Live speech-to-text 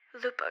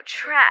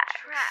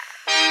Lupotracks.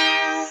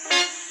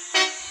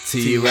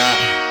 T-Rock,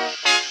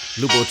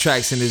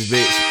 Lupotracks in this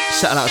bitch.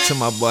 Shout out to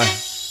my boy.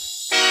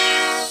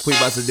 We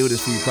about to do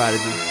this for you,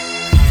 Prodigy.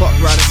 Fuck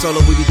riding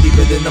solo, we be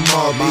deeper than the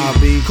Mobb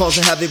Deep.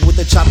 Causing havoc with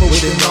the chopper with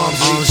the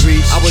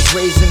Nom3. I was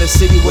raised in the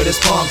city where there's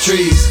palm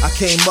trees. I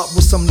came up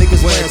with some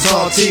niggas wearing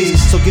tall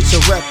tees. So get your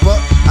rep up,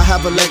 I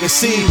have a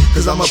legacy.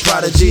 Cause I'm a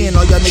prodigy and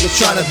all y'all niggas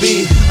tryna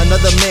be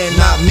another man,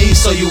 not me,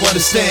 so you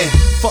understand.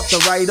 Fuck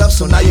the right up,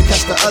 so now you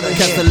catch the other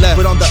hand. The left.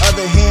 But on the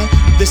other hand,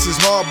 this is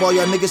hardball,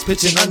 y'all niggas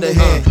pitching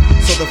underhand.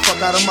 So the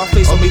fuck out of my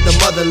face, I'll meet the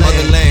motherland.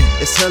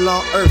 It's hell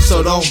on earth, so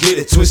don't get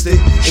it twisted.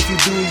 If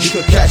you do, you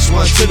could catch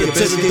one to the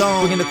biscuit.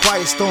 Bringing the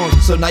quiet storms,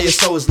 so now your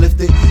soul is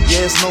lifted.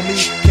 Yeah, it's no me,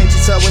 can't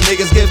you tell when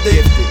niggas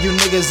gifted? You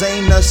niggas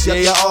ain't us,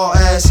 yeah, y'all all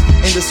ass.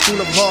 In the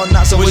school of hard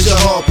knocks, so what's your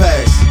hall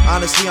pass?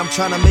 Honestly, I'm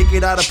trying to make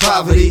it out of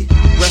poverty.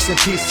 Rest in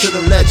peace to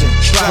the legend,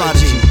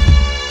 Prodigy.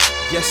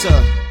 Yes, sir.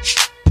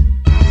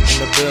 In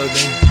the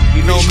building.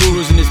 You know me,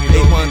 Gurus in this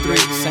video. aint9,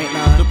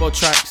 aint9,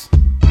 Lupotracks.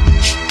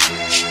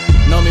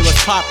 Nom3 was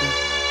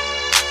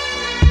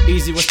poppin'.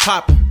 Easy was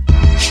poppin'.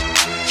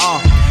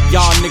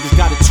 Y'all niggas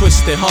got it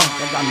twisted, huh?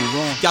 That got me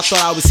wrong. Y'all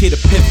thought I was here to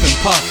piff and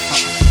puff.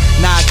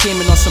 Now I came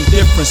in on some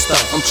different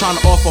stuff. I'm trying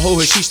to offer whole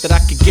hashish that I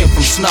could get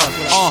from Snuff.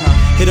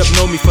 Hit up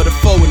Know Me for the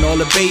foe and all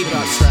the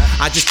babies.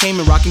 I just came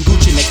in rocking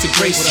Gucci next to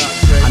Gracie.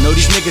 I know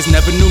these niggas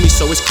never knew me,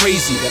 so it's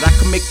crazy that I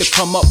can make the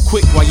come up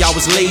quick while y'all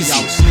was lazy.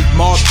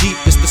 Mobb Deep,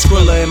 it's the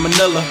Skrilla in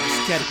Manila.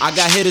 I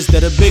got hitters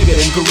that are bigger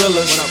than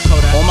gorillas.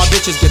 All my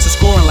bitches get to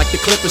scoring like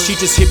the Clippers. She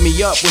just hit me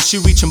up when she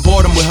reaching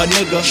boredom with her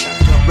nigga.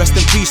 Rest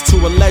in peace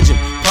to a legend,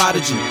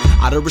 Prodigy.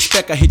 Out of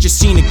respect, I hit your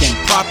scene again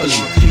properly.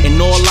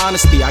 In all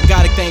honesty, I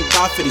gotta thank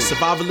God for these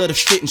survival of the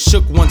fit and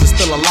shook ones are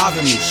still alive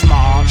in me.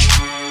 Small.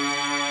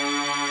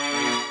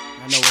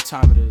 I know what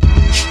time it is.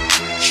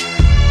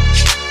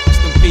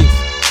 Rest in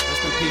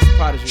peace,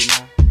 Prodigy, man.